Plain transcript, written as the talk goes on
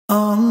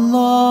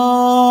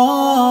Allahu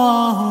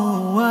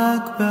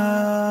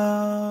Akbar.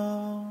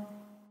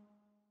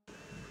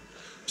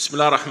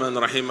 Bismillah ar-Rahman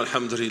ar-Rahim.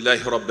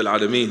 Alhamdulillahi Rabbil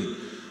Alameen.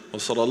 Wa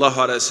sallallahu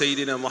ala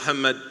Sayyidina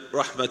Muhammad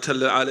rahmatan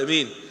lil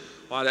alameen.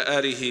 Wa ala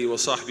alihi wa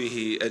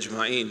sahbihi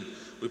ajma'een.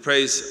 We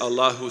praise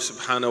Allah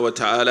subhanahu wa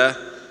ta'ala.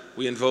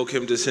 We invoke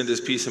Him to send His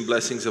peace and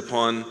blessings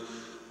upon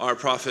our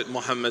Prophet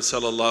Muhammad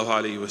sallallahu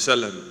alayhi wa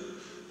sallam,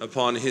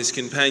 upon his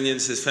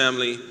companions, his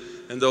family,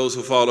 and those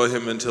who follow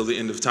him until the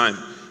end of time.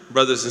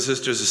 Brothers and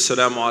sisters,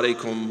 Assalamu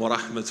alaikum wa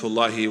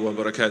rahmatullahi wa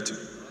barakatuh.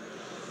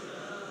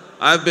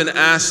 I've been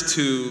asked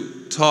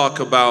to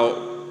talk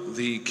about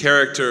the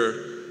character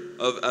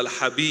of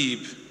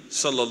Al-Habib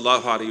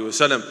sallallahu alayhi wa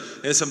sallam.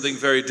 It's something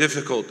very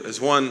difficult. As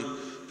one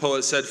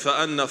poet said,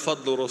 فَأَنَّ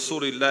فَضْلُ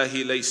رَسُولِ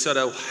اللَّهِ لَيْسَ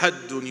لَهُ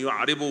حَدٌّ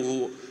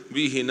يُعْرِبُهُ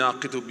بِهِ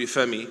نَاقِدُ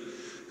بِفَمِي.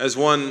 As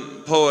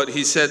one poet,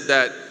 he said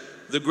that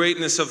the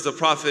greatness of the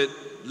Prophet,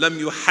 lam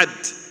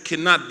yuhad,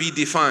 cannot be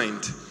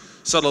defined,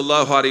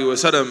 sallallahu alayhi wa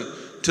sallam,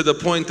 to the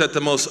point that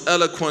the most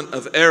eloquent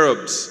of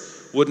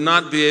Arabs would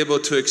not be able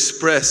to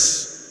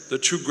express the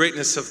true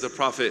greatness of the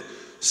Prophet,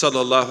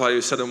 sallallahu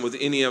alayhi wa sallam, with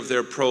any of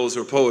their prose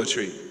or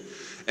poetry.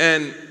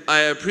 And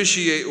I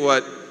appreciate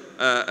what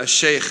a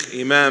Sheikh,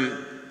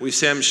 Imam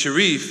Suhaib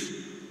Sharif,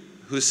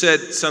 who said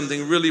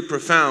something really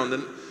profound.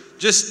 And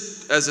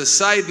just as a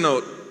side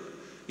note,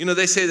 you know,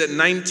 they say that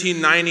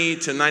 1990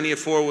 to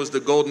 94 was the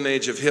golden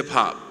age of hip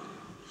hop.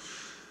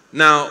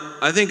 Now,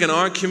 I think in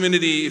our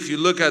community, if you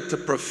look at the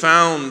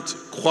profound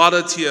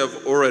quality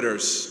of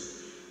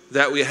orators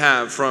that we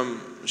have,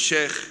 from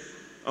Sheikh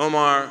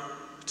Omar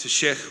to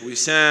Sheikh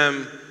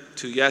Wissam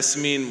to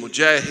Yasmin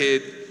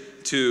Mujahid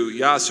to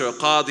Yasser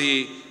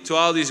Qadi, to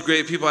all these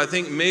great people, I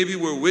think maybe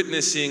we're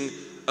witnessing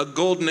a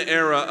golden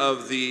era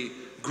of the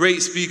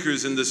great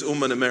speakers in this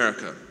ummah in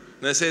America.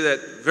 And I say that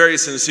very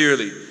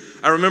sincerely.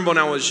 I remember when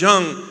I was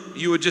young,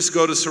 you would just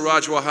go to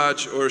Siraj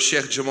Wahaj or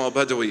Sheikh Jamal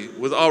Badawi,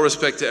 with all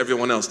respect to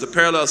everyone else. The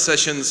parallel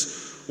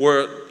sessions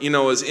were, you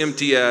know, as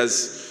empty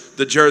as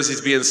the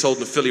jerseys being sold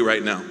in Philly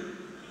right now.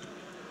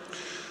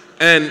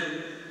 And,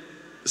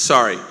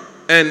 sorry.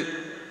 And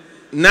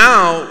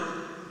now,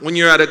 when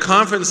you're at a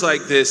conference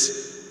like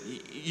this,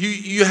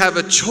 you have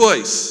a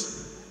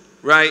choice,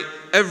 right?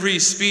 Every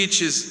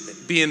speech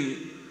is being,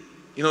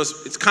 you know,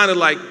 it's kind of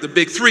like the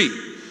big three.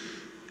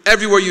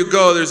 Everywhere you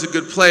go, there's a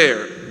good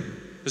player.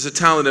 There's a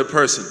talented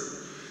person.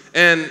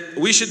 And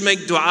we should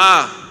make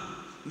dua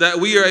that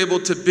we are able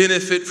to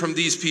benefit from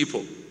these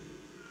people.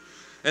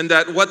 And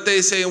that what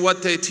they say and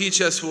what they teach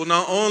us will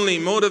not only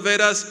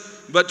motivate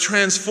us, but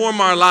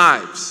transform our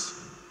lives.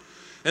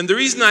 And the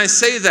reason I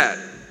say that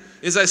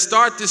is I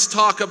start this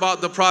talk about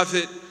the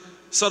Prophet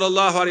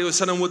sallallahu alaihi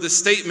wasallam with the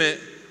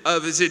statement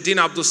of Izzuddin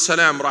Abdul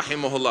Salam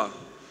rahimahullah,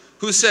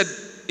 who said,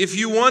 if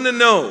you want to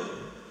know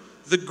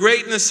the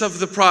greatness of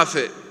the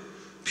Prophet,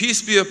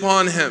 peace be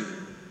upon him,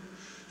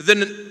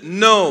 then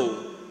know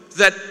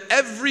that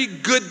every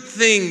good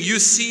thing you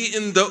see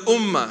in the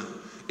ummah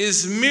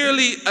is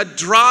merely a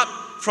drop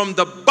from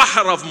the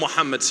bahr of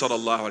Muhammad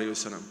sallallahu alaihi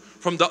wasallam,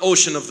 from the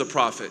ocean of the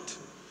Prophet.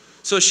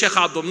 So Sheikh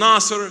Abdul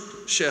Nasser,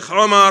 Sheikh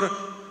Omar,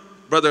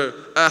 Brother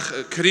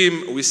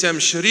Kareem Wissam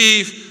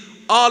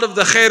Sharif, all of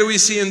the khair we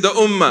see in the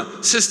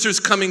ummah,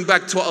 sisters coming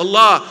back to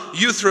Allah,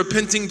 youth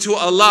repenting to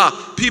Allah,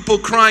 people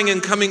crying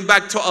and coming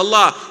back to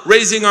Allah,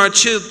 raising our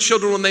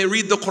children when they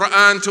read the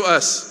Quran to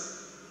us.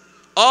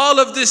 All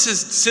of this is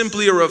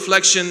simply a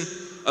reflection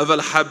of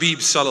Al-Habib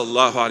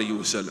sallallahu alayhi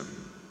wa sallam.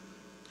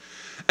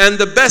 And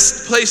the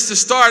best place to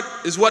start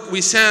is what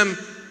Wissam,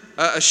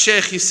 a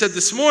sheikh, he said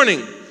this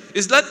morning,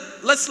 is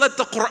let's let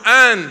the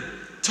Quran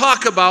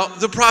talk about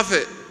the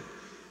Prophet.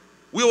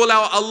 We will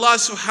allow Allah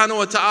subhanahu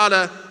wa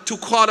ta'ala to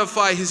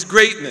qualify His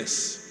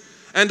greatness.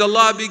 And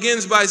Allah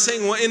begins by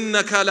saying,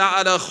 وَإِنَّكَ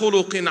لَعَلَى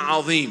خُلُقٍ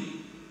عَظِيمٍ.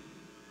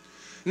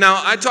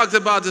 Now, I talked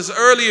about this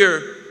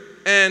earlier,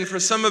 and for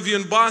some of you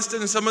in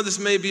Boston, some of this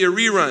may be a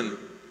rerun,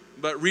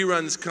 but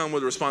reruns come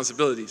with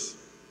responsibilities.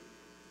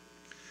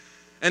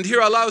 And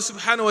here Allah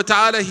subhanahu wa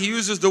ta'ala, He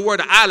uses the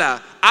word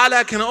ala.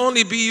 Ala can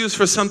only be used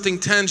for something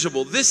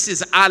tangible. This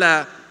is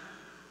ala,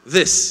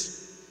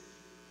 this.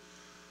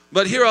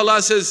 But here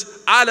Allah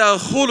says, ala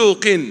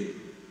khuluqin.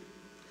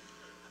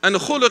 And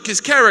khuluq is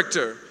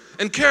character.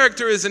 And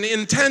character is an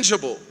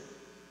intangible.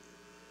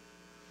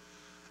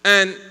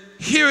 And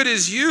here it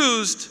is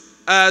used,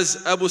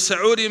 as Abu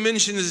Sa'udi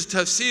mentioned in his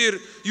tafsir,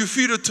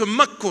 yufiru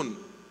tamakkun,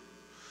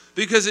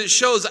 because it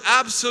shows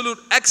absolute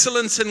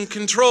excellence and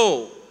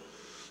control.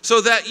 So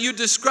that you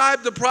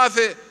describe the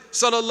Prophet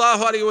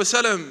sallallahu alaihi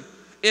wasallam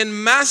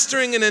in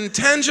mastering an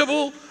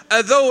intangible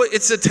as though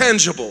it's a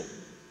tangible.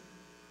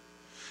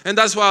 And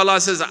that's why Allah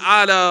says,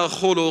 ala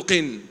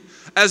khuluqin.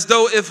 As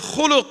though if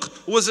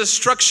khuluq was a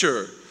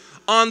structure,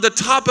 on the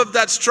top of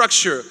that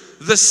structure,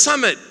 the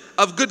summit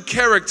of good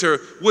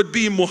character would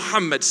be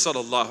Muhammad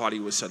sallallahu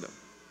alaihi wasallam.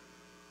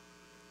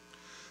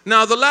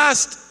 Now the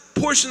last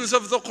portions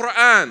of the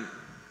Quran,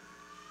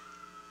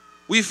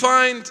 we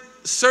find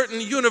certain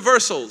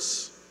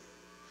universals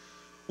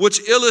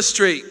which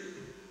illustrate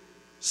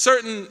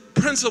certain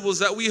principles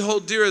that we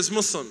hold dear as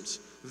Muslims.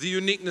 The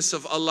uniqueness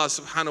of Allah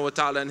subhanahu wa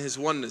ta'ala and His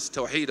oneness,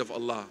 tawheed of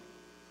Allah.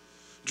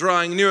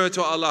 Drawing nearer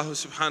to Allah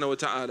subhanahu wa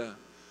ta'ala.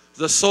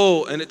 The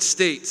soul and its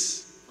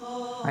states.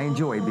 I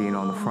enjoy being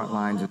on the front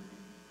lines.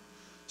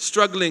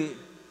 Struggling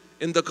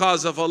in the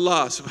cause of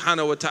Allah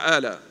subhanahu wa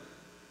ta'ala.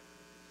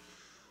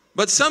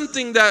 But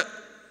something that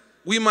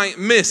we might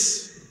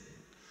miss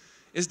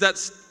is that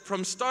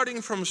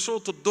starting from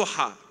Surah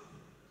Al-Duha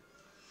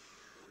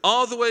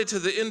all the way to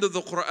the end of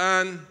the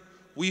Quran,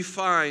 we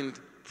find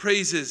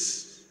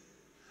praises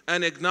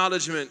and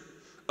acknowledgement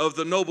of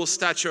the noble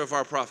stature of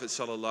our Prophet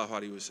sallallahu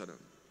alaihi wasallam.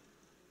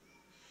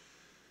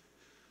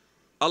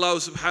 Allah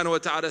subhanahu wa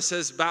ta'ala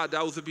says, "Ba'd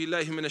a'udhu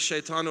billahi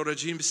minash shaitanir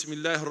rajim,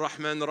 bismillahir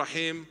rahmanir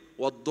rahim,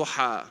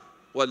 wad-duha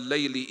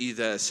wal-layli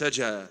idha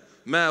saja,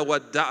 ma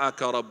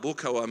wadda'aka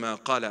rabbuka wa ma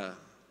qala."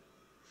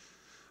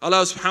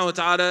 Allah subhanahu wa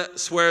ta'ala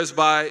swears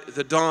by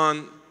the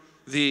dawn,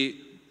 the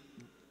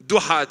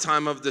duha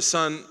time of the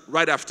sun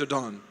right after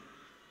dawn,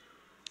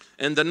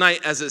 and the night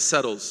as it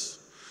settles.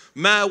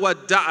 Ma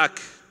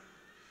wadda'ak,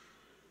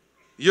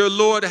 your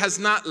Lord has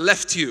not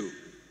left you.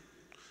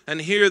 And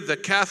here the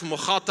kaf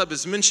mukhatab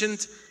is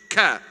mentioned,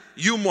 ka,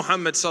 you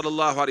Muhammad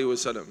sallallahu alaihi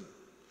wasallam.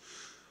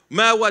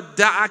 Ma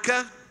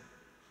wadda'aka,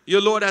 your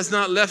Lord has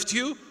not left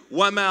you.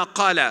 Wa ma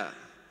qala.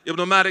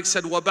 Ibn Malik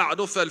said, وَبَعْدُ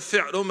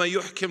فَالْفِعْلُ مَا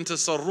يُحْكِمْ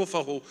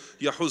تَصَرُّفَهُ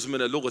يَحُزْ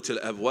مِنَ لُغَةِ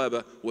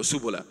الْأَبْوَابَ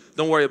وَسُبُلَ.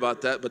 Don't worry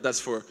about that, but that's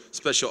for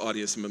special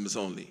audience members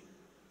only.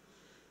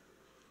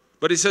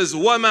 But he says,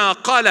 وَمَا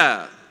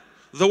قَلَى.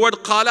 The word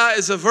qala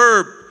is a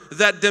verb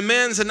that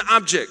demands an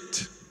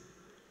object.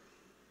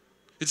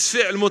 It's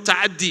fi'l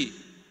muta'addi.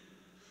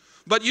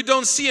 But you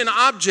don't see an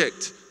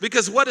object,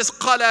 because what does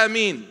qala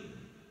mean?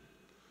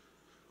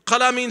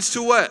 Qala means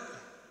to what?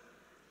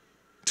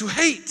 To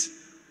hate.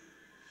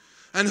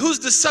 And who's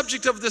the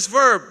subject of this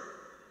verb?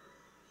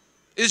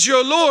 Is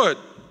your Lord.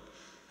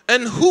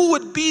 And who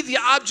would be the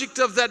object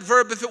of that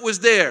verb if it was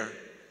there?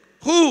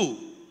 Who?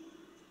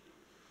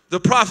 The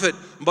Prophet.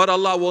 But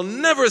Allah will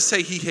never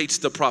say He hates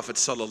the Prophet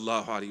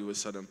sallallahu alaihi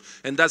wasallam.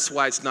 And that's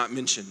why it's not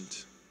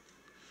mentioned.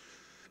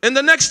 In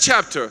the next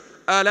chapter,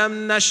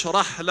 Alam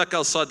nashrah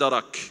laka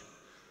sadrak.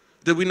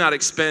 Did we not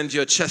expand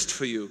your chest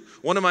for you?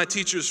 One of my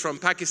teachers from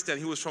Pakistan,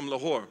 he was from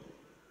Lahore.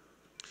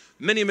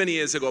 Many, many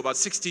years ago, about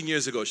 16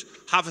 years ago,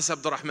 Hafiz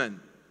Abdurrahman.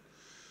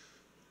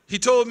 He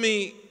told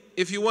me,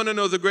 if you want to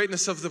know the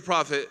greatness of the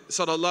Prophet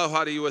sallallahu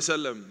alaihi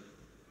wasallam,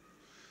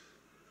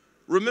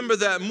 remember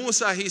that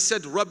Musa, he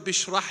said, Rabbi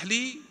shrah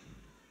li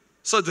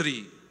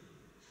sadri.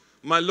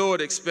 My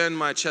Lord, expand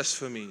my chest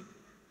for me.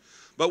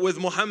 But with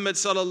Muhammad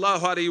sallallahu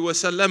alaihi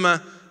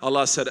wasallam,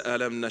 Allah said,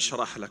 Alam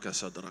nashrah laka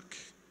sadrak.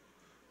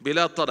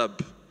 Bila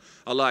talab.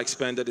 Allah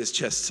expanded his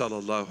chest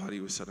sallallahu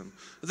alaihi wasallam.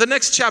 The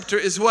next chapter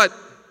is what?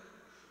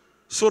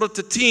 Surah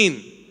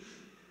At-Teen.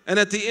 And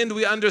at the end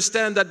we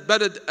understand that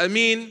Balad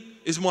Amin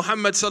is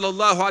Muhammad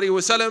sallallahu alaihi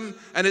wasallam,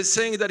 and it's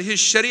saying that his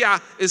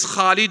sharia is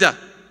khalida.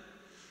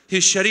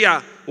 His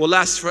sharia will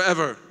last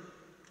forever.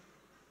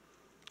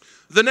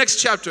 The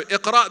next chapter,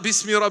 Iqra'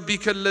 bismi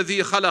rabbika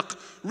alladhi khalaq.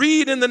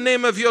 Read in the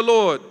name of your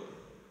Lord.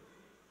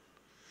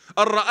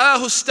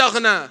 Ar-ra'ahu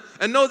istaghna.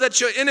 And know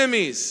that your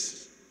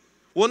enemies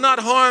will not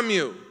harm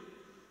you.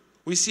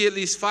 We see at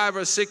least 5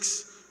 or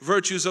 6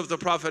 virtues of the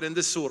Prophet in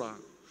this surah.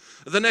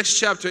 The next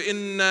chapter,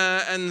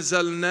 Inna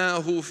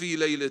anzalnahu fi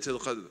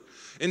laylatil qadr.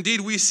 Indeed,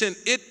 we sent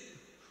it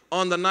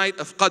on the night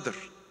of Qadr.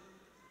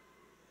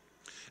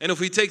 And if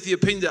we take the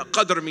opinion that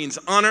Qadr means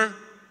honor,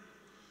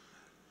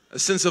 a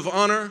sense of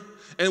honor,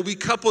 and we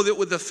couple it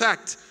with the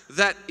fact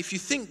that if you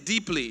think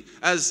deeply,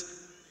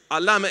 as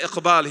Allama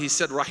Iqbal, he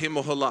said,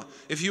 rahimahullah,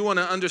 if you want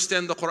to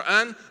understand the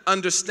Quran,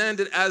 understand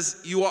it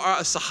as you are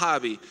a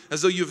sahabi,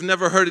 as though you've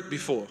never heard it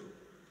before.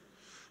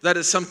 That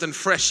is something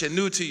fresh and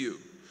new to you.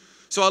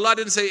 So Allah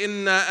didn't say,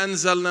 Inna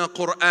anzalna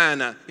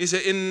Qur'ana. He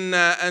said,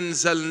 Inna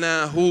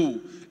anzalnahu.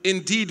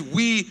 Indeed,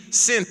 we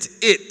sent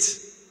it.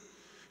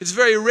 It's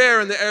very rare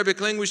in the Arabic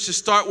language to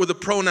start with a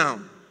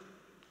pronoun.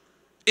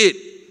 It.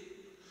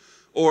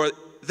 Or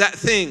that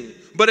thing.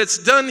 But it's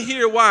done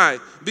here, why?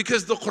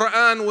 Because the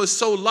Quran was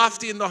so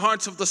lofty in the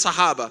hearts of the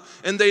Sahaba.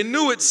 And they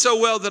knew it so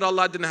well that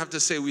Allah didn't have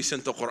to say, we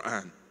sent the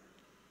Quran.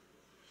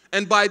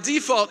 And by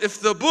default, if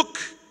the book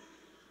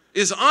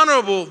is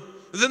honorable,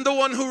 then the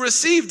one who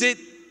received it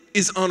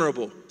is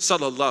honorable.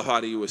 Sallallahu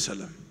alayhi wa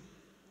sallam.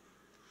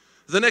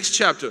 The next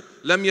chapter.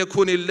 لم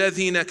يكن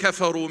الذين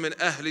كفروا من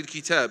أهل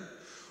الكتاب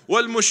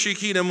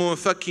والمشركين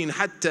منفكين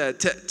حتى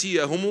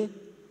تأتيهم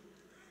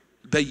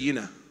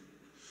بينة.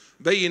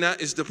 Bayina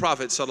is the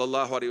Prophet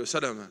sallallahu alayhi wa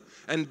sallam.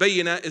 And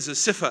bayina is a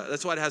sifa.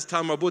 That's why it has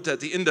ta marbuta at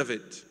the end of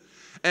it.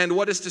 And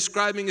what it's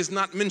describing is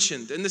not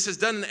mentioned. And this is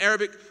done in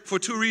Arabic for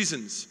 2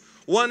 reasons.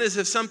 One is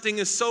if something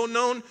is so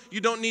known, you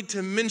don't need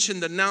to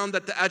mention the noun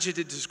that the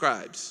adjective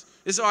describes.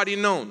 It's already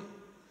known.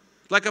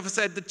 Like if I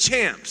said the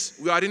champs,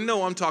 we already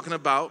know I'm talking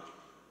about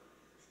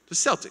the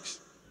Celtics.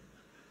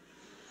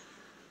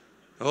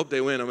 I hope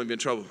they win, I'm going to be in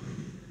trouble.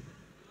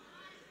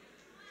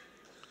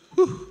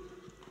 Whew.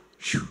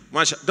 Whew,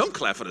 don't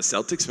clap for the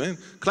Celtics, man.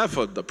 Clap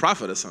for the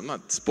Prophet or something,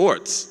 not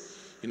sports.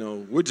 You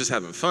know, we're just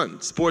having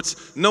fun.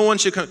 Sports, no one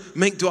should come.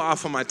 Make dua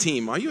for my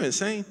team. Are you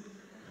insane?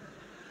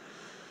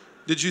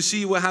 Did you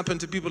see what happened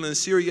to people in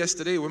Syria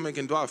yesterday? We're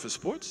making dua for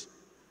sports.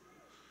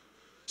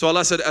 So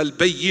Allah said,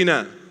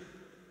 al-bayyina.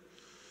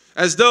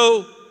 As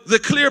though the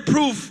clear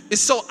proof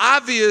is so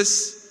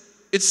obvious,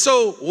 it's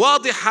so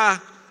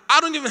wadiha, I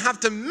don't even have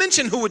to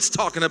mention who it's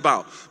talking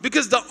about.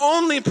 Because the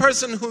only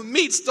person who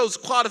meets those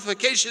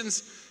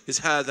qualifications is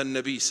hadha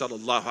Nabi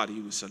sallallahu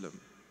alayhi wasallam.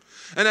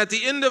 And at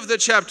the end of the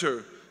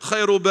chapter,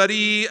 khayru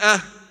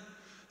bari'ah,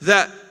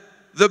 that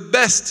the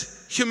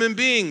best human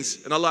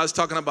beings, and Allah is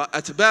talking about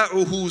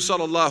atba'uhu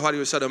sallallahu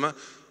alayhi wasallam,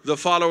 the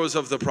followers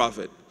of the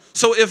Prophet.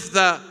 So if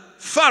the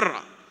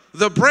far'a,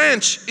 the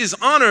branch is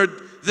honored,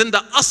 then the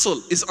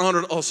asl is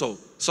honored also,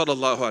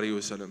 sallallahu alayhi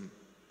wasallam.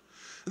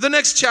 The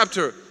next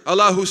chapter,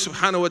 Allah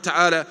subhanahu wa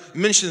ta'ala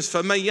mentions,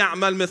 فَمَنْ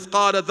يَعْمَلْ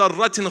مِثْقَالَ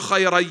ذَرَّةٍ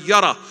خَيْرًا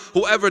يَرَهُ.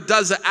 Whoever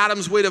does the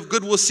atom's weight of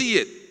good will see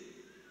it.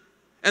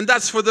 And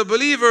that's for the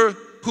believer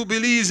who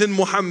believes in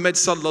Muhammad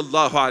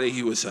sallallahu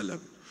alayhi wa sallam.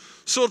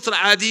 Surah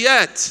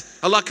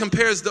Al-Adiyat, Allah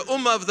compares the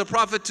ummah of the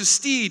Prophet to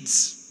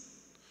steeds,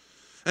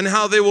 and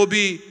how they will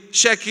be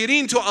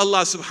shakirin to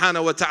Allah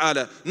subhanahu wa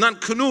ta'ala, not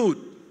kunud.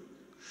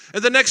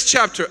 In the next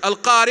chapter,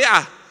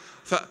 Al-Qari'ah,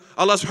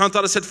 Allah subhanahu wa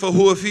ta'ala said,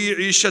 فَهُوَ فِي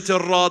عِيشَةٍ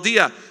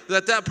رَاضِيَةٍ,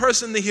 that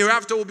person in the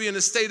hereafter will be in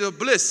a state of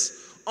bliss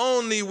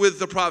only with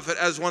the Prophet.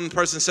 As one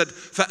person said,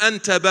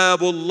 فَأَنْتَ بَابُ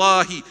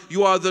اللَّهِ,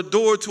 you are the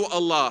door to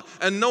Allah,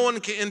 and no one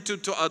can enter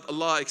to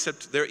Allah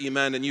except their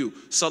iman in you,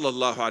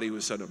 sallallahu alayhi wa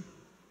sallam.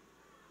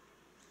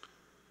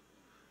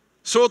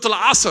 Surah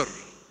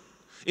Al-Asr,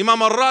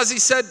 Imam Al-Razi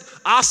said,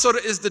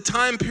 Asr is the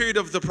time period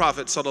of the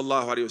Prophet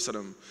sallallahu alaihi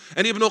wasallam.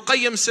 And Ibn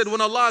Qayyim said,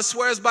 when Allah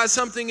swears by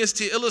something is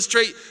to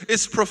illustrate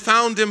its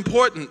profound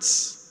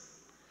importance.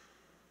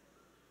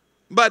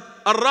 But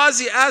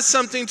Al-Razi adds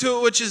something to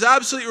it which is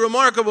absolutely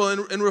remarkable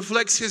and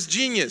reflects his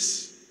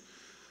genius.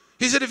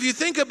 He said, if you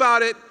think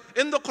about it,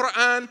 in the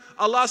Quran,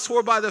 Allah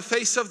swore by the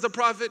face of the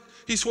Prophet,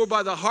 He swore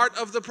by the heart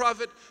of the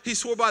Prophet, He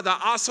swore by the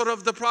Asr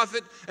of the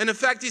Prophet, and in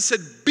fact He said,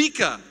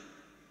 Bika.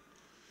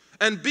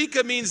 And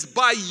bika means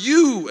by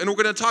you. And we're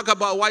going to talk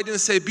about why he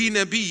didn't say bi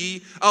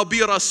nabi or bi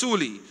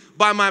rasuli,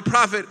 by my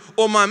prophet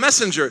or my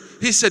messenger.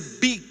 He said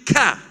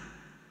bika,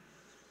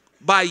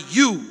 by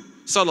you,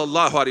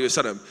 sallallahu alayhi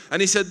wasallam.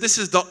 And he said this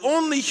is the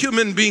only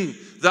human being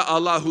that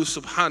Allah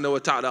subhanahu wa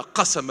ta'ala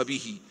qasama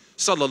bihi,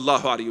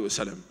 sallallahu alayhi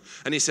wasallam.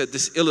 And he said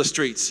this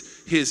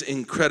illustrates his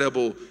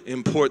incredible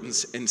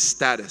importance and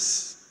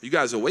status. You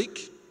guys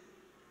awake?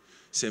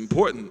 It's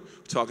important.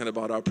 We're talking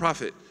about our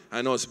prophet.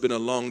 I know it's been a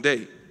long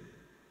day.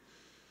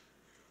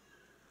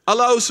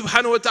 Allah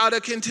subhanahu wa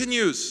ta'ala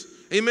continues.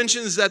 He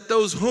mentions that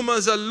those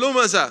humaza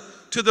lumaza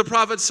to the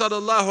Prophet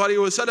sallallahu alaihi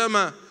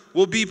wasallam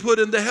will be put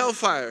in the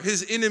hellfire,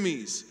 his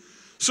enemies.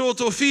 Surah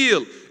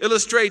Al-Fil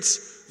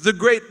illustrates the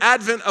great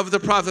advent of the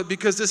Prophet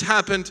because this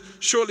happened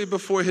shortly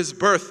before his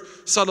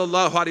birth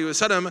sallallahu alaihi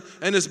wasallam,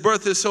 and his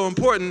birth is so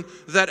important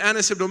that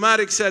Anas ibn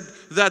Malik said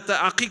that the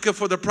aqiqah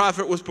for the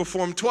Prophet was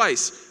performed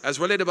twice, as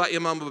related by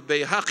Imam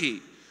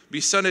Bayhaqi.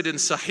 بسند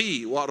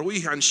صحيح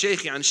وأرويه عن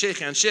شيخي عن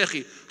شيخي عن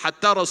شيخي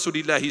حتى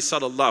رسول الله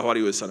صلى الله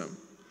عليه وسلم.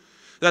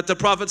 That the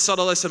Prophet صلى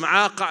الله عليه وسلم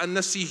عاق عن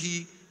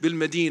نفسه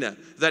بالمدينة,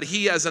 that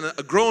he as a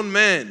grown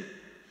man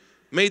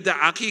made the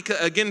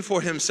aqiqah again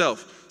for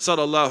himself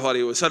صلى الله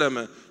عليه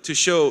وسلم, to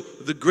show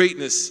the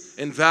greatness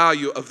and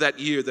value of that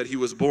year that he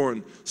was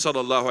born صلى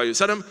الله عليه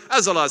وسلم.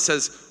 As Allah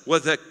says,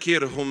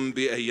 وَذَكِّرْهُمْ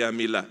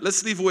بِأَيَّامِ اللَّهِ.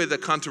 Let's leave away the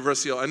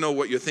controversial. I know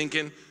what you're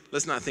thinking.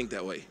 Let's not think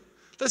that way.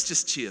 Let's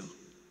just chill.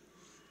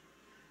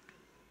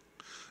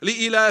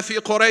 لِإِلَافِ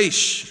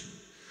قُرَيْشٍ.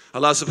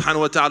 Allah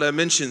subhanahu wa ta'ala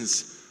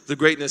mentions the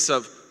greatness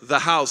of the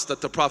house that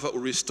the Prophet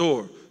will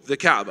restore, the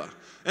Kaaba.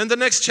 And the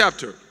next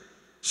chapter,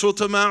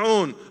 Surah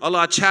Ma'un,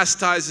 Allah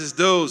chastises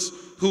those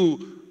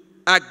who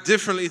act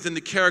differently than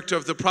the character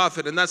of the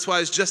Prophet, and that's why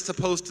it's just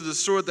opposed to the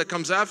surah that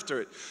comes after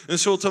it. In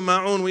Surah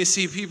Ma'un we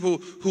see people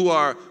who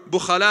are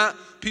bukhala,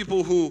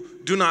 people who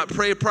do not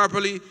pray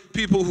properly,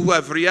 people who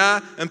have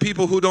riyah, and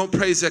people who don't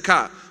pray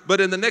zakah. But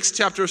in the next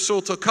chapter,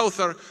 Surah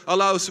Kawthar,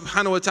 Allah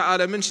subhanahu wa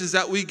ta'ala mentions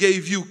that we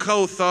gave you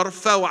Kawthar,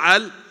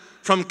 faw'al,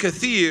 from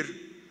kathir,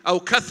 or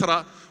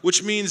kathra,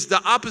 which means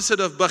the opposite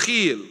of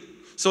bakhil.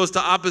 So it's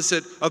the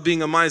opposite of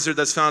being a miser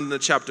that's found in the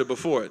chapter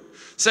before it.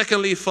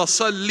 Secondly,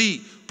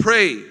 fasalli,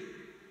 pray.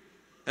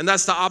 And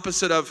that's the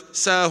opposite of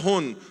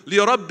sahun.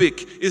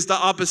 Lirabbik is the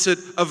opposite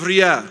of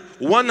riyah.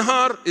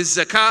 Wanhar is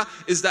zakah,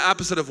 is the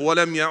opposite of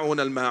walam ya'un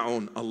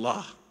al-ma'un,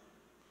 Allah.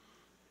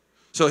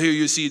 So here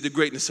you see the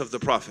greatness of the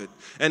Prophet.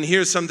 And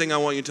here's something I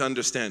want you to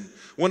understand.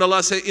 When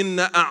Allah says,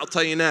 Inna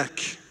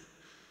a'taynak,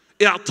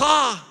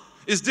 i'ta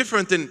is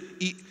different than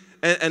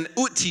an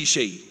uti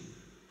shay.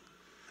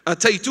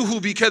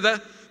 Ataytuhu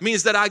bikada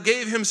means that I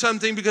gave him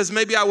something because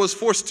maybe I was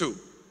forced to,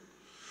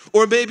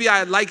 or maybe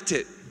I liked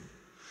it.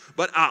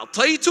 But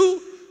a'taytu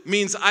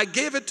means I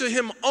gave it to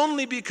him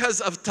only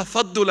because of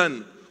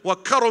tafaddulan wa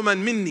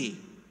karuman minni.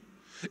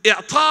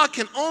 I'ta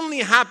can only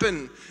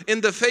happen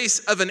in the face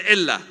of an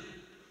illah.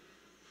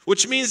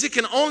 which means it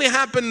can only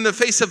happen in the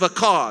face of a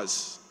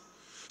cause.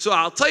 So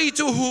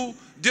أعطيته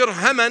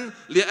درهما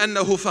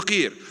لأنه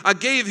فقير. I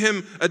gave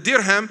him a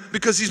dirham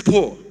because he's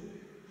poor.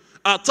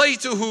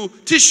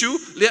 أعطيته tissue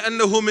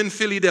لأنه من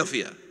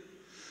Philadelphia.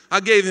 I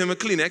gave him a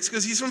Kleenex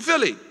because he's from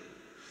Philly.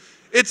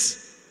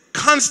 It's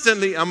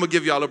constantly, I'm going to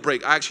give y'all a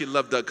break. I actually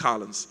love Doug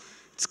Collins.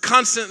 It's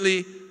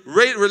constantly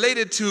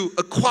related to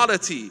a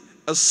quality,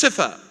 a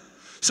sifa.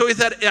 So it's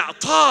that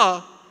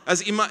i'ta,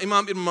 as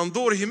Imam Ibn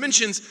Mandur, he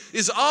mentions,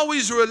 is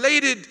always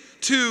related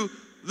to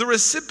the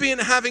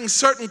recipient having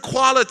certain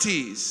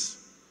qualities.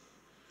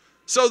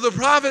 So the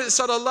Prophet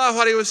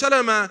sallallahu alaihi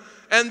wasallam,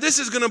 and this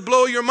is going to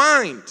blow your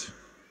mind,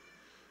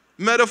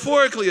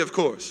 metaphorically of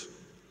course,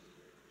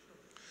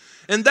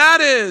 and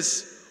that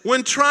is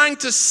when trying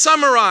to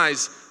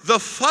summarize the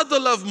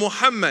fadl of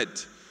Muhammad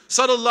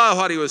sallallahu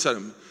alaihi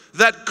wasallam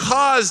that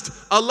caused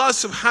Allah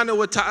subhanahu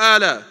wa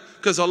ta'ala,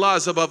 because Allah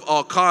is above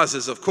all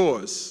causes of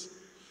course,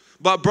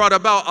 but brought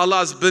about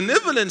Allah's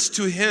benevolence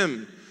to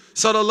him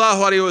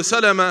sallallahu alaihi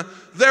wasallam,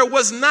 there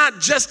was not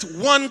just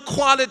one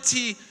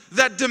quality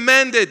that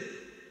demanded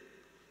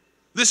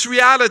this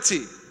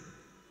reality.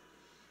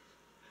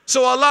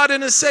 So Allah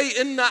didn't say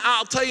inna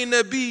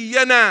a'tayna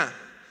nabiyyana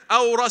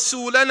aw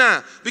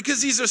rasulana,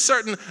 because these are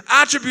certain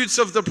attributes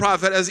of the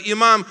Prophet. As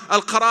Imam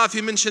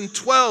Al-Qarafi mentioned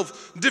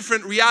 12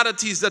 different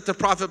realities that the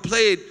Prophet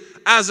played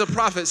as a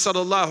Prophet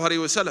sallallahu alaihi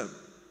wasallam.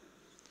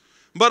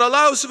 But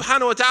Allah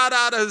subhanahu wa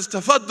ta'ala has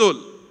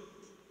tafaddul.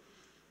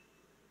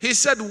 He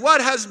said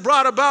what has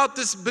brought about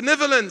this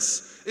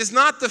benevolence is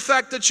not the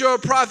fact that you're a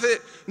prophet,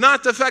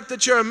 not the fact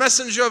that you're a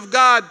messenger of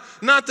God,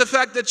 not the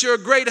fact that you're a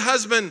great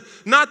husband,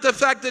 not the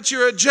fact that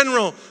you're a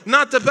general,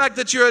 not the fact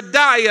that you're a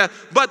da'iyah,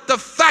 but the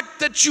fact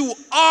that you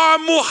are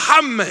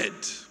Muhammad.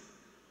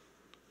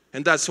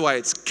 And that's why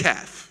it's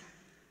kaf.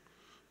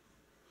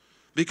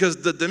 Because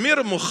the damir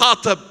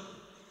mukhatab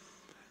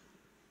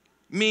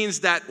means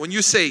that when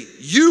you say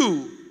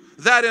you,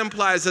 that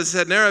implies, as I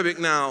said in Arabic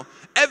now,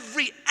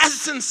 every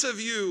essence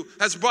of you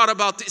has brought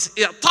about this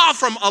i'ta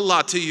from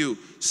Allah to you,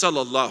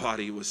 sallallahu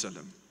alaihi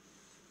wasallam.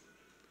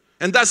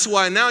 And that's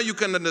why now you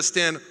can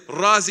understand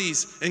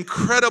Razi's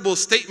incredible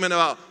statement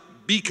about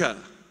Bika.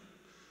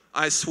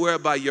 I swear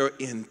by your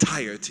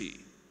entirety.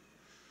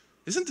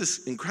 Isn't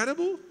this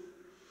incredible?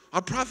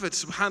 Our Prophet,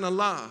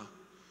 subhanallah.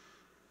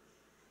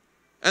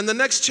 And the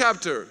next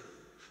chapter,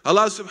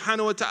 Allah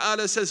subhanahu wa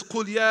ta'ala says,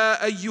 قُلْ يَا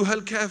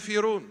أَيُّهَا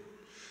الْكَافِرُونَ.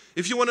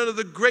 If you want to know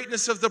the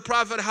greatness of the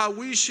Prophet, how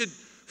we should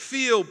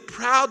feel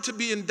proud to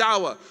be in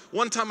dawah.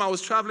 One time I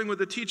was traveling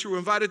with a teacher. We were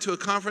invited to a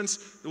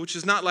conference, which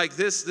is not like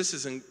this. This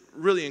is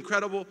really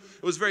incredible.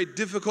 It was very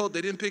difficult.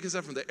 They didn't pick us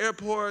up from the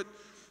airport.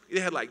 They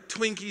had like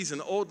Twinkies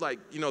and old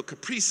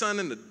Capri Sun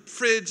in the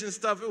fridge and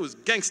stuff. It was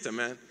gangster,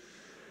 man.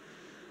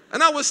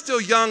 And I was still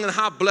young and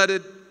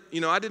hot-blooded.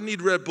 I didn't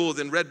need Red Bull,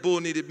 then Red Bull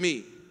needed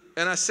me.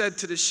 And I said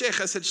to the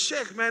sheikh, I said,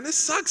 Sheikh, man, this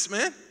sucks,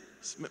 man.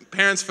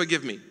 Parents,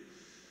 forgive me.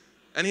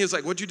 And he was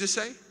like, what'd you just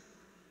say?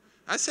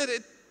 I said,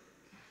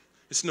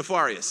 it's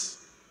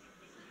nefarious.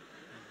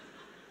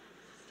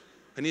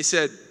 And he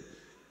said,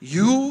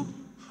 you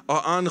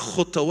are on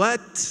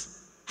khutawat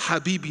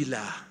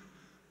habibillah.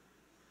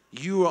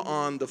 You are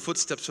on the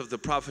footsteps of the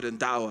Prophet in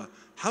da'wah.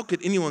 How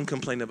could anyone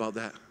complain about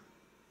that?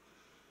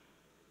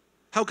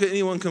 How could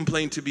anyone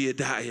complain to be a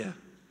da'iyah?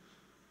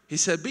 He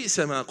said,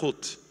 bi'sa ma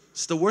qult.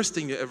 It's the worst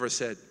thing you ever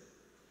said.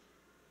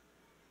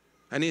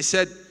 And he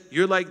said,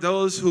 you're like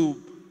those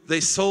who they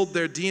sold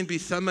their deen bi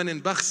thaman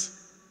in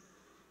bakhs.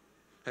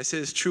 I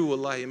said, it's true,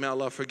 wallahi, may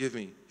Allah forgive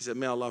me. He said,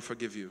 may Allah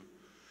forgive you.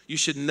 You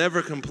should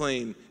never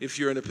complain if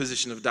you're in a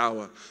position of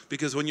da'wah,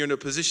 because when you're in a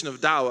position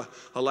of da'wah,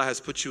 Allah has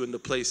put you in the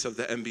place of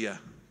the anbiya.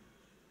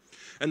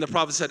 And the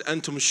Prophet said,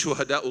 Antum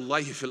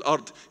shuhada'ullahi fil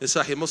ard. In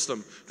Sahih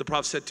Muslim, the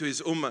Prophet said to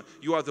his ummah,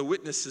 you are the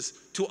witnesses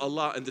to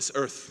Allah in this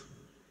earth.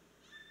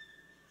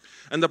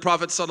 And the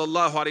Prophet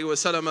sallallahu alaihi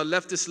wasallam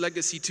left this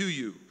legacy to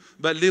you.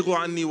 Ballighu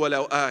anni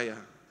walau ayah.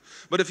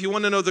 But if you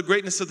want to know the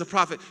greatness of the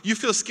Prophet, you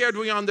feel scared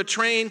when you're on the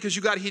train because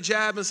you got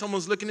hijab and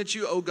someone's looking at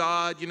you. Oh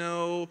God,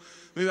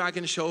 maybe I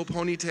can show a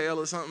ponytail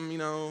or something,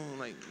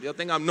 like they'll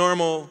think I'm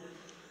normal.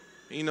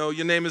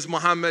 Your name is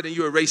Muhammad and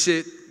you erase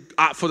it.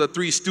 Opt for the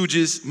Three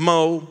Stooges,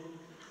 Mo.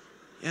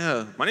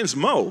 Yeah, my name's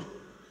Mo.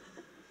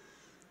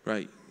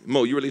 Right,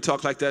 Mo, you really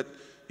talk like that?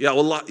 Yeah,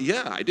 well,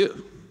 yeah, I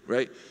do,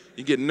 right?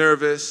 You get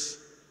nervous.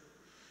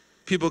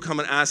 People come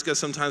and ask us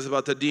sometimes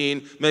about the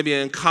deen, maybe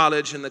in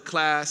college, in the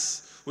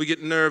class. We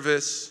get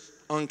nervous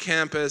on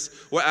campus.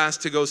 We're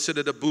asked to go sit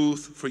at a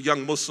booth for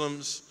young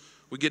Muslims.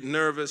 We get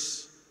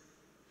nervous.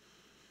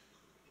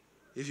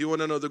 If you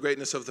want to know the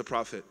greatness of the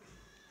Prophet,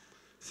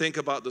 think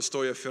about the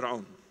story of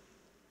Fir'aun.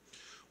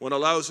 When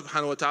Allah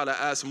subhanahu wa ta'ala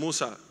asked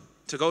Musa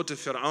to go to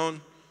Fir'aun,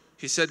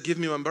 he said, give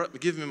me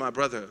my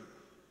brother.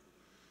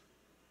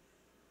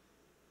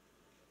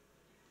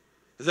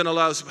 Then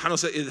Allah subhanahu wa ta'ala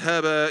said,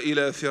 اذهبا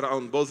إلى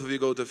فرعون. Both of you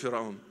go to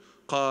Fir'aun.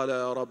 قال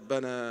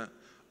ربنا,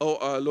 oh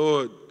our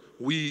Lord,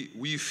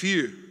 we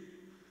fear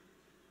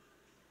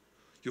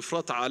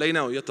يفرط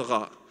علينا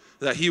ويطغى,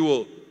 that he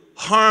will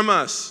harm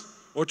us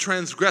or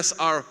transgress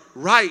our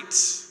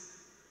rights.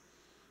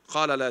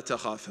 قَالَ لَا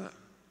تَخَافَا.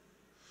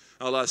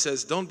 Allah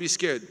says, don't be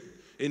scared.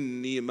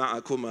 إِنِّي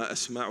مَعَكُمَا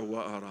أَسْمَعُ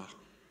وَأَرَى.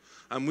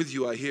 I'm with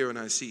you, I hear and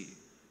I see.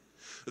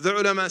 The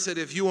ulama said,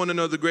 if you want to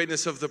know the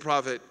greatness of the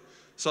Prophet,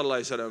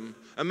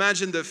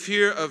 imagine the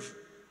fear of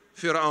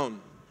Fir'aun,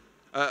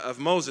 of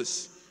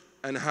Moses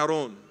and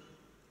Harun.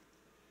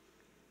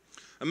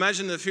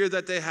 Imagine the fear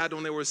that they had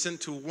when they were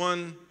sent to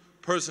one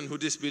person who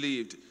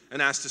disbelieved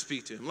and asked to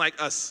speak to him.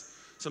 Like us,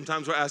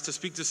 sometimes we're asked to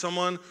speak to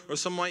someone, or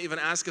someone even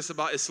asks us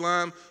about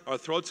Islam, our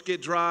throats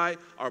get dry,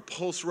 our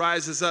pulse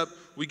rises up,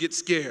 we get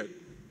scared.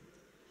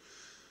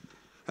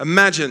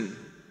 Imagine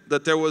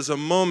that there was a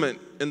moment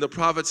in the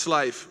Prophet's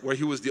life where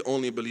he was the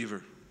only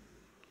believer.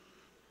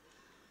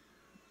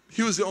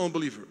 He was the only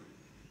believer.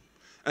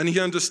 And he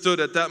understood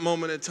at that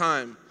moment in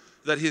time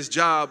that his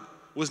job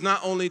was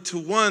not only to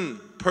one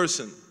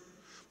person,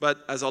 but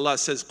as Allah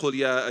says, قُلْ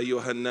يَا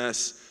أَيُّهَا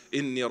النَّاسِ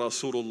إِنِّي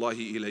رَسُولُ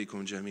اللَّهِ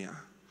إِلَيْكُمْ جَمِيعًا.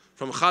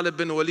 From Khalid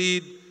bin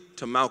Walid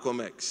to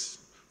Malcolm X.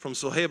 From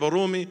Suhaib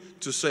Rumi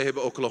to Suhaib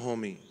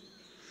Oklahomi.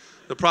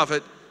 The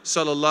Prophet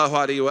sallallahu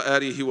alayhi wa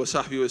alihi wa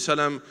sahbihi wa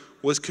sallam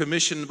was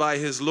commissioned by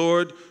his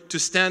Lord to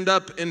stand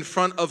up in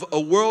front of a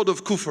world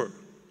of kufr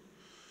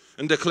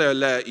and declare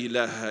La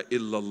ilaha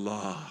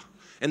illallah.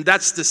 And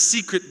that's the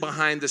secret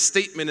behind the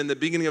statement in the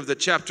beginning of the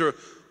chapter,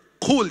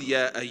 قُلْ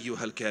يَا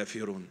أَيُّهَا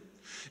الْكَافِرُونَ.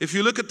 If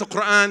you look at the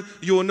Quran,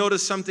 you will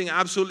notice something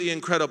absolutely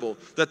incredible,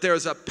 that there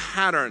is a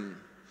pattern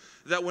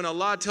that when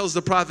Allah tells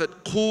the Prophet,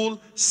 قُل,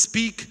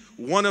 speak,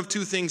 one of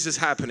two things is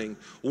happening.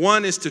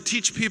 One is to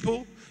teach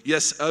people,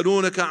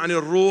 يَسْأَلُونَكَ عَنِ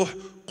الرُّوحِ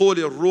قُلِ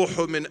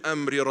الرُّوحُ مِنْ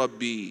أَمْرِ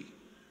رَبِّي.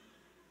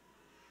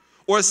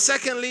 Or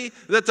secondly,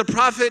 that the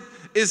Prophet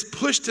is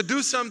pushed to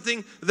do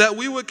something that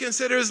we would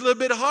consider is a little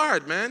bit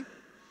hard, man.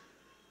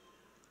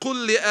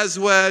 قُلْ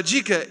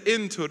لِأَزْوَاجِكَ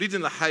إِن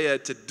تُرِيدْنَ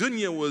الْحَيَاةَ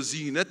الدُّنْيَا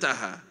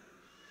وَزِينَتَهَا.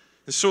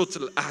 In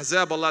Surah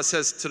Al-Ahzab, Allah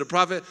says to the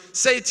Prophet,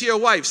 say to your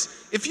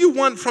wives, if you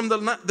want from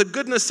the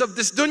goodness of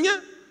this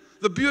dunya,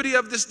 the beauty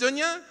of this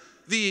dunya,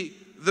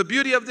 the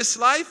beauty of this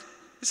life,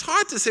 it's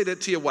hard to say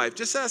that to your wife.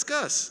 Just ask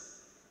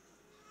us.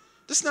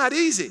 That's not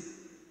easy.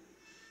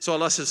 So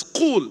Allah says,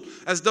 قُل,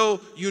 as though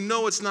you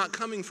know it's not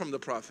coming from the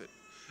Prophet.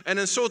 And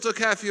in Surah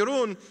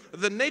Al-Kafirun,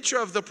 the nature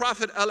of the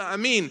Prophet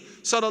Al-Amin,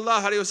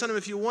 sallallahu alayhi wa sallam,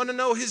 if you want to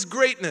know his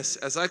greatness,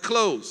 as I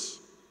close,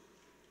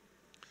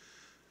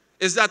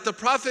 is that the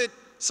Prophet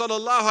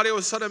sallallahu alayhi wa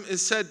sallam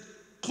is said,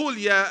 قُلْ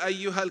يَا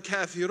أَيُّهَا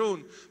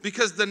الْكَافِرُونَ,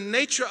 because the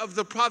nature of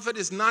the Prophet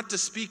is not to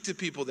speak to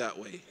people that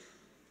way.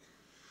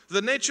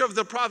 The nature of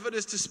the Prophet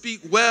is to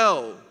speak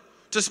well,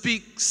 to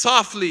speak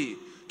softly,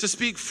 to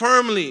speak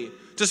firmly,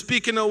 to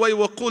speak in a way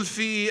وَقُلْ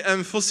فِي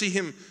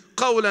أَنفُسِهِمْ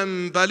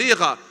قَوْلًا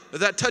بَلِيغًا,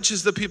 that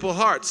touches the people's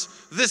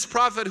hearts. This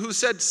Prophet who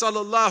said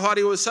sallallahu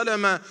alayhi wa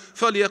sallam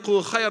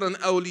فَلْيَقُلْ خَيْرًا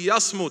أَوْ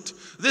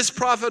لِيَصْمُتْ, this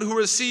Prophet who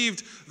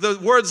received the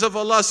words of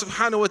Allah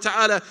subhanahu wa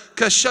ta'ala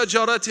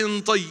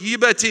كَشَجَرَةٍ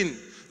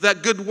طَيِّبَةٍ,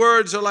 that good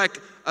words are like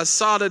a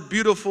solid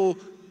beautiful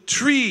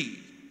tree.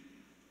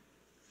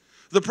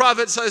 The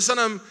Prophet sallallahu alayhi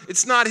wa sallam,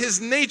 it's not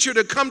his nature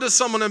to come to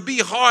someone and be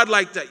hard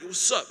like that.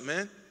 What's up,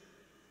 man?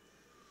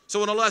 So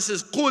when Allah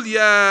says قُلْ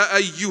يَا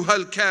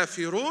أَيُّهَا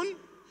الْكَافِرُونَ,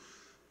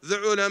 the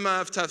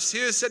ulama of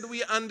tafsir said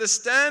we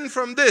understand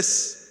from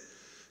this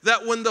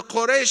that when the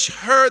Quraysh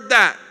heard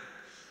that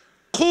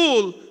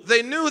قُل,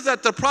 they knew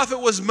that the Prophet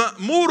was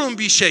ma'murun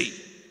bi shay,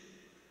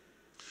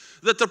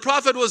 that the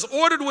Prophet was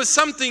ordered with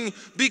something,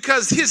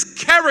 because his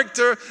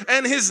character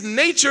and his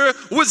nature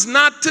was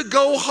not to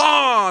go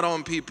hard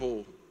on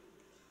people.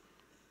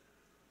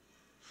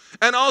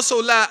 And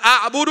also la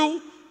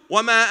a'budu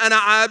wa ma ana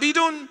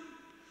abidun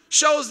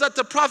shows that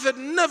the Prophet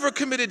never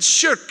committed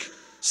shirk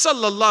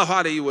sallallahu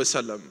alayhi wa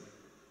sallam.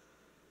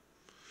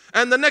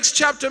 And the next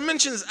chapter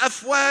mentions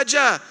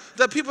afwaja,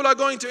 that people are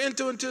going to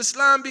enter into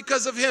Islam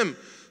because of him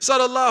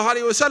sallallahu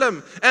alayhi wa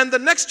sallam. And the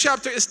next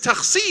chapter is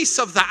takhsis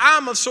of the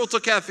am of Surah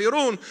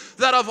Al-Kafirun,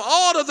 that of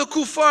all of the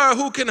kuffar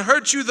who can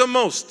hurt you the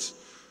most,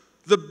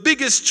 the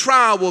biggest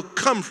trial will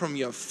come from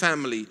your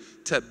family.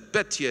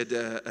 Tabbat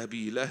yada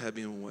abi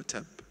lahabin wa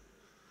tab.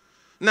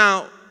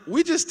 Now,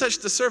 we just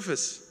touched the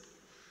surface.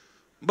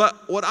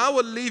 But what I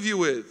will leave you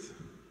with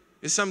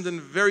is something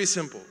very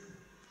simple.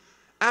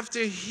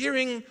 After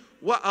hearing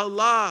what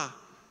Allah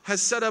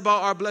has said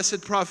about our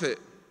blessed Prophet,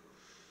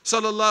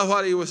 sallallahu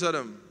alaihi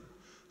wasallam,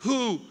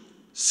 who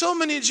so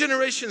many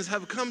generations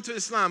have come to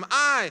Islam.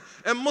 I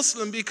am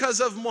Muslim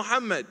because of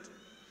Muhammad,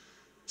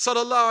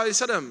 sallallahu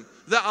alaihi wasallam,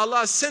 that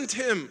Allah sent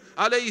him,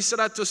 alayhi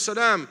salatu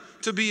salam,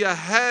 to be a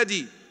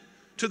hadi,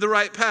 to the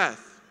right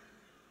path.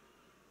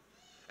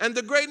 And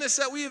the greatness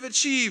that we have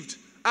achieved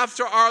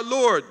after our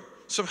Lord,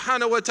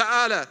 subhanahu wa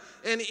ta'ala,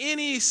 in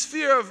any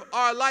sphere of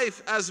our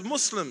life as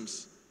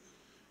Muslims,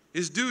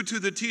 is due to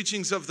the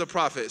teachings of the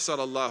Prophet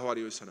sallallahu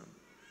alaihi wasallam.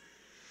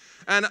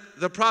 And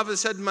the Prophet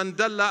said, "Man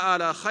dalla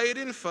ala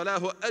khairin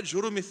falahu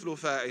ajru mithlu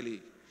fa'ili."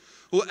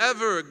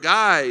 Whoever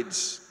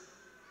guides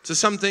to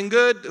something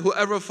good,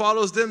 whoever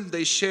follows them,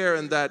 they share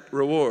in that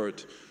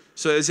reward.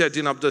 So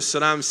Izzuddin Abdus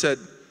Salam said,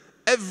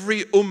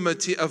 every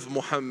ummati of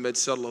Muhammad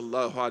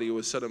sallallahu alaihi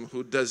wasallam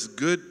who does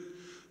good,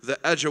 the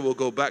ajr will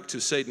go back to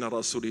Sayyidina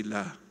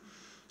Rasulullah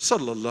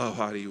sallallahu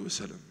alaihi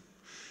wasallam.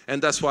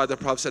 And that's why the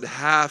Prophet said,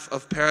 half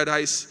of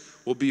paradise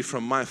will be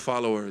from my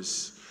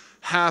followers.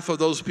 Half of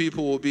those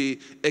people will be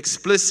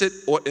explicit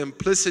or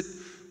implicit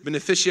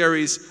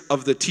beneficiaries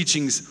of the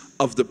teachings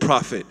of the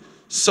Prophet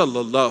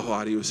sallallahu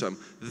alaihi wasallam.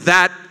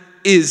 That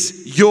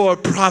is your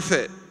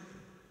Prophet.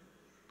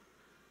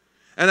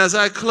 And as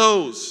I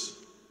close,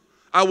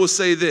 I will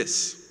say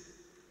this,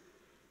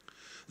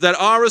 that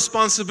our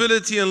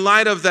responsibility in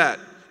light of that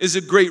is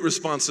a great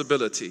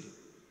responsibility.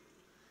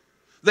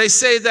 They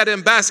say that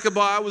in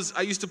basketball,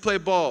 I used to play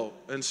ball,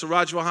 and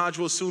Siraj Wahaj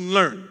will soon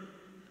learn.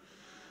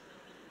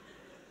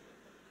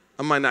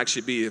 I might not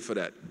actually be here for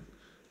that.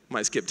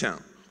 Might skip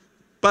town.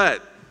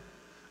 But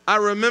I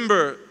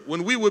remember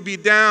when we would be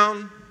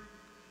down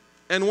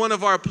and one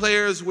of our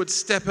players would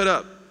step it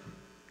up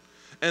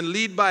and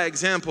lead by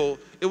example,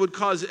 it would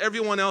cause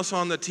everyone else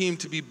on the team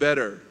to be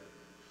better.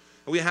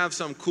 And we have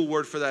some cool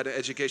word for that in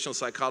educational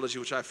psychology,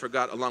 which I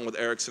forgot, along with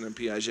Erickson and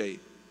Piaget.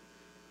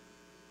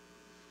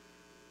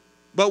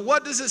 But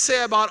what does it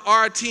say about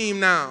our team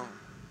now,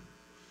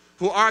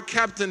 who our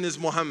captain is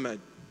Muhammad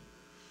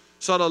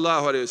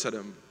sallallahu alaihi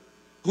wasallam,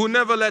 who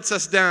never lets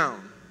us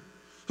down,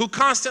 who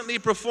constantly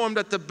performed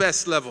at the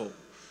best level?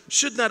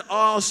 Should that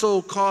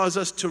also cause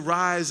us to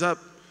rise up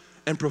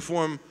and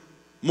perform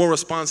more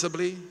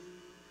responsibly?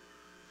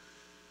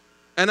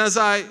 And as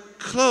I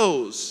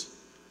close,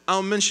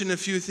 I'll mention a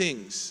few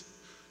things.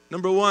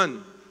 Number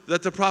one,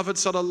 that the Prophet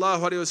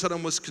sallallahu alaihi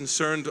wasallam was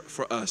concerned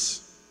for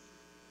us.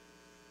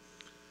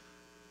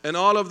 And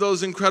all of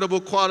those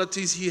incredible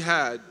qualities he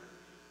had,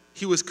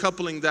 he was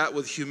coupling that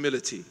with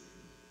humility.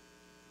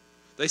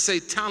 They say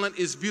talent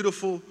is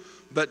beautiful,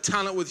 but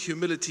talent with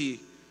humility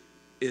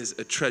is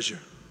a treasure.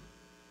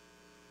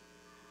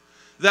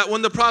 That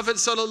when the Prophet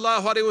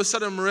sallallahu alaihi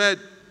wasallam read,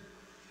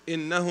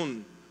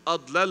 "Innahun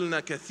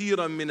adlalna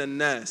kathiran min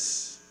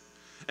an-nas,"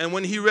 and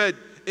when he read,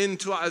 "In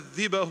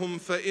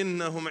tu'adhibahum fa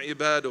innahum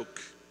ibaduk,"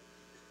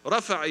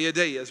 rafa'a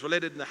yaday, as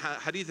related in the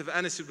hadith of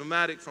Anas ibn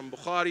Malik from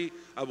Bukhari,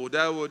 Abu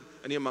Dawud,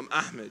 and Imam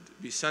Ahmad,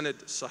 bi sanad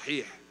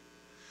sahih,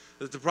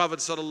 that the Prophet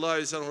sallallahu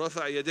alaihi wasallam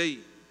rafa'a yaday,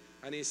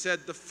 and he said,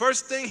 the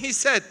first thing he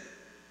said,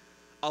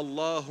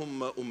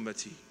 Allahumma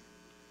ummati,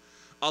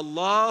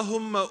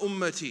 Allahumma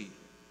ummati.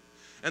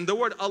 And the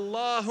word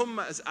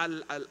Allahumma, as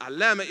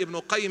Al-Allama Ibn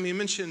Qayyim, he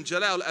mentioned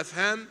Jalal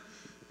al-Afham,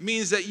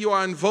 means that you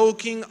are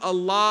invoking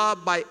Allah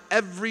by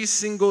every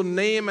single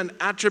name and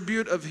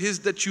attribute of His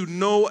that you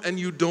know and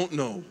you don't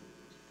know.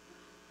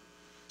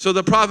 So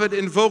the Prophet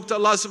invoked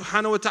Allah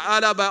subhanahu wa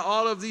ta'ala by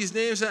all of these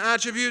names and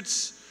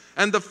attributes,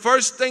 and the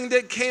first thing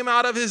that came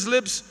out of his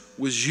lips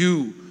was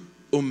you,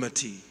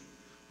 ummati,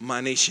 my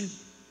nation.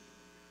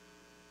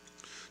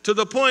 To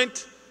the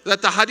point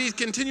that the hadith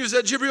continues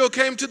that Jibreel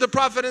came to the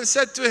Prophet and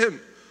said to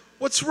him,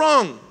 "What's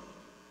wrong?"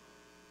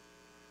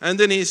 And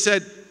then he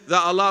said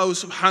that Allah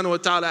subhanahu wa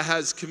ta'ala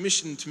has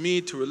commissioned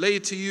me to relay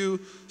to you,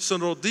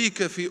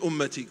 "Sanurdika fi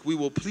ummatik," we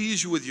will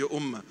please you with your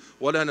ummah,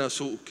 وَلَا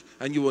نَسُوءُكَ,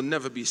 and you will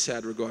never be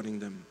sad regarding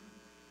them.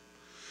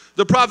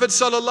 The Prophet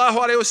sallallahu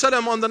alaihi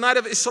wasallam on the night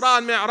of Isra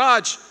and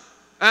Mi'raj,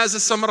 as the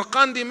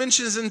Samarqandi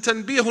mentions in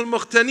Tanbih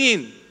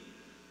al-Muqtanin,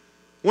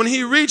 when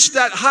he reached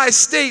that high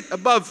state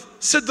above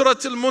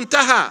Sidrat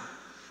al-Muntaha,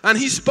 and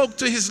he spoke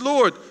to his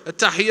Lord,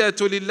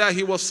 "At-tahiyatu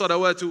lillahi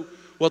was-salawatu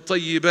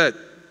wat-tayyibat."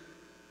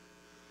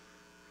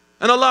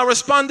 And Allah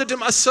responded to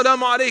him,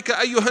 "Assalamu alayka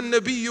ayyuhan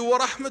nabiyyu wa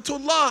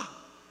rahmatullah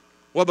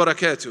wa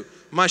barakatuh."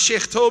 My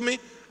sheikh told me,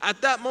 at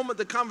that moment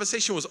the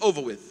conversation was over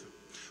with.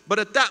 But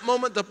at that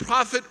moment the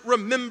Prophet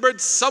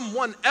remembered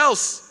someone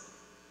else.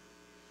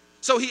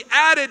 So he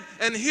added,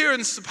 and here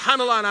in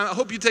subhanAllah, and I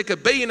hope you take a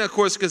bayina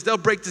course because they'll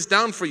break this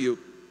down for you.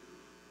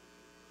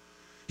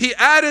 He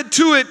added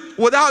to it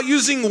without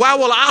using waw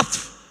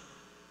al-atf.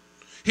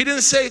 He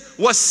didn't say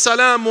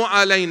wassalamu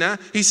alayna.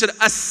 He said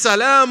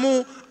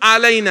assalamu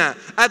alayna.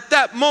 At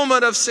that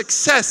moment of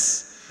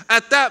success,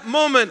 at that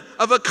moment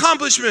of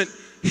accomplishment,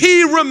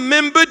 he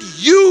remembered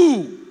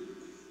you.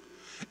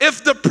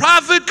 If the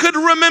Prophet could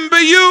remember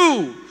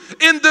you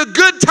in the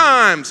good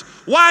times,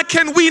 why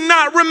can we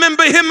not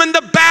remember him in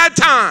the bad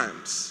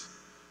times?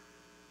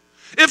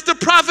 If the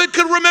Prophet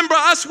could remember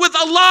us with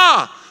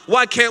Allah,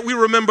 why can't we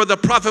remember the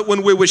Prophet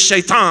when we're with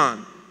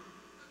shaitan?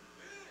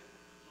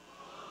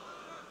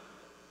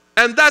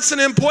 And that's an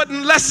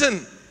important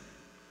lesson.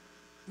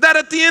 That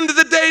at the end of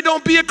the day,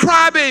 don't be a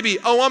crybaby.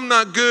 "Oh, I'm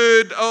not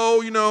good.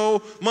 Oh, you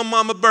know, my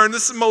mama burned the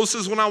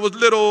samosas when I was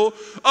little.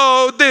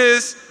 Oh,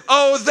 this,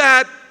 oh,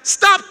 that."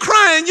 Stop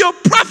crying. Your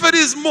Prophet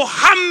is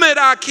Muhammad,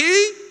 Aki.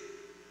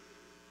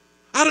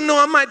 I don't know,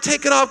 I might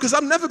take it off because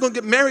I'm never going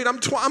to get married.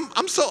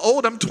 I'm so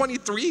old, I'm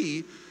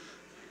 23.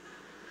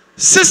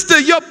 Sister,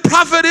 your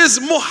Prophet is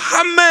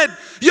Muhammad.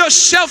 Your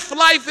shelf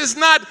life is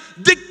not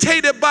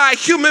dictated by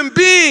human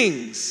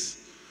beings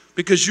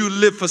because you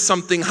live for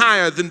something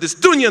higher than this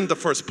dunya in the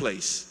first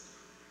place.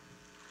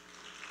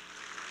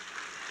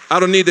 I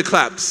don't need the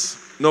claps.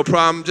 No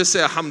problem. Just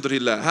say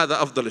alhamdulillah. Hada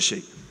afdal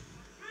shay.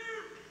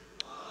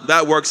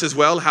 That works as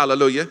well.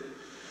 Hallelujah.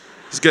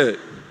 It's good.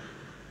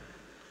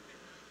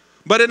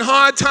 But in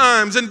hard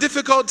times, in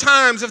difficult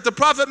times, if the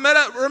Prophet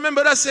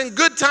remembered us in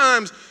good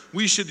times,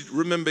 we should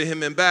remember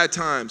him in bad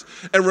times.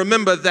 And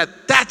remember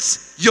that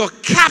that's your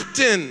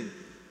captain.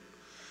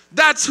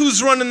 That's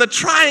who's running the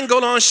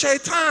triangle on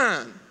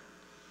Shaitan.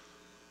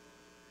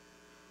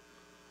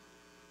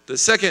 The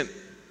second,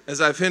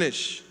 as I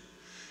finish,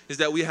 is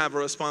that we have a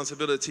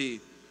responsibility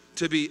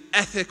to be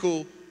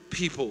ethical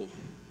people.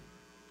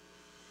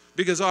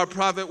 Because our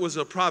prophet was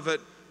a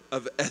prophet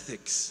of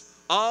ethics.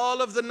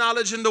 All of the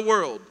knowledge in the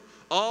world,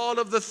 all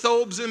of the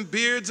thobes and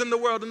beards in the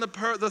world, and the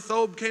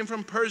thobe came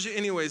from Persia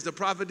anyways. The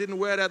prophet didn't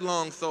wear that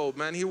long thobe,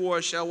 man. He wore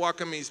a shalwar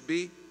kameez,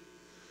 B.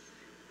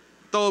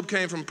 Thobe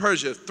came from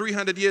Persia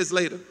 300 years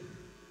later.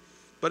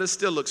 But it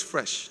still looks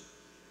fresh.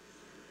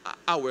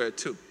 I'll wear it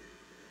too.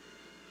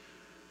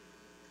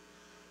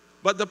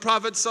 But the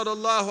Prophet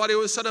sallallahu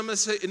alaihi wasallam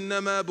said,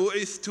 "Innama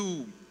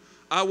bu'ithtu."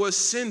 I was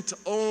sent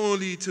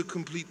only to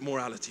complete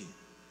morality.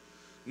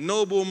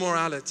 Noble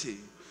morality.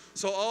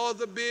 So all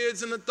the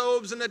beards and the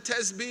thobes and the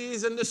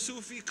tesbees and the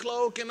Sufi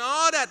cloak and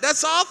all that,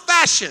 that's all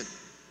fashion.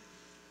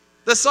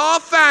 That's all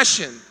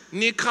fashion.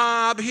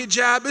 Niqab,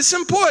 hijab, it's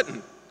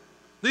important.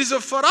 These are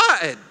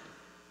fara'id.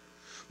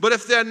 But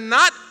if they're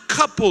not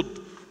coupled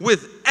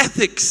with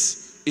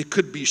ethics, it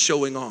could be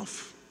showing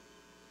off.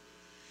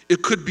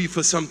 It could be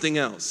for something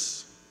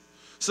else.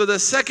 So the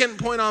second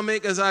point I'll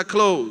make as I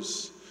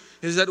close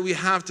is that we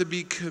have to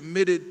be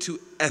committed to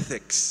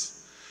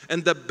ethics.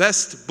 And the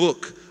best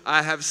book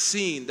I have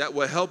seen that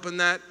will help in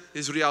that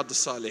is Riyadh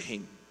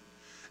al-Salihin.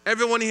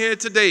 Everyone here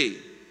today,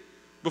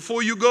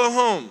 before you go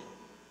home,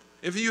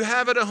 if you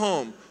have it at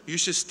home, you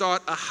should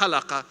start a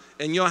halaqah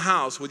in your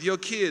house with your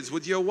kids,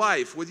 with your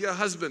wife, with your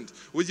husband,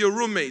 with your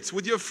roommates,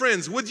 with your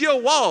friends, with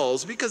your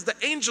walls, because the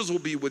angels will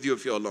be with you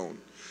if you're alone.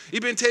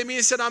 Ibn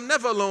Taymiyyah said, I'm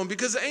never alone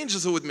because the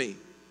angels are with me.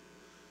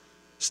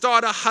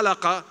 Start a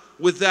halaqah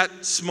with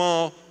that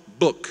small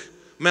book.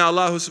 May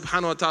Allah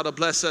subhanahu wa ta'ala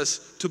bless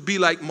us to be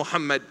like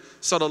Muhammad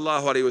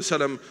sallallahu alayhi wa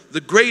sallam,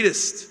 the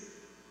greatest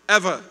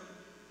ever.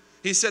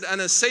 He said,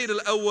 Ana Sayyid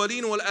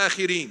al-awwaleen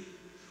wal-akhirin,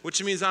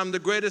 which means I'm the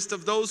greatest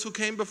of those who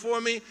came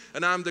before me,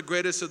 and I'm the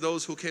greatest of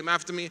those who came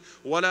after me.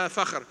 Wala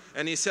fakhr.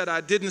 And he said,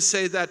 I didn't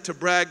say that to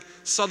brag.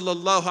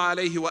 Sallallahu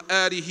alayhi wa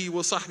alihi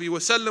wa sahbihi wa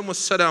sallam.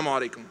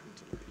 Wassalamu alaikum.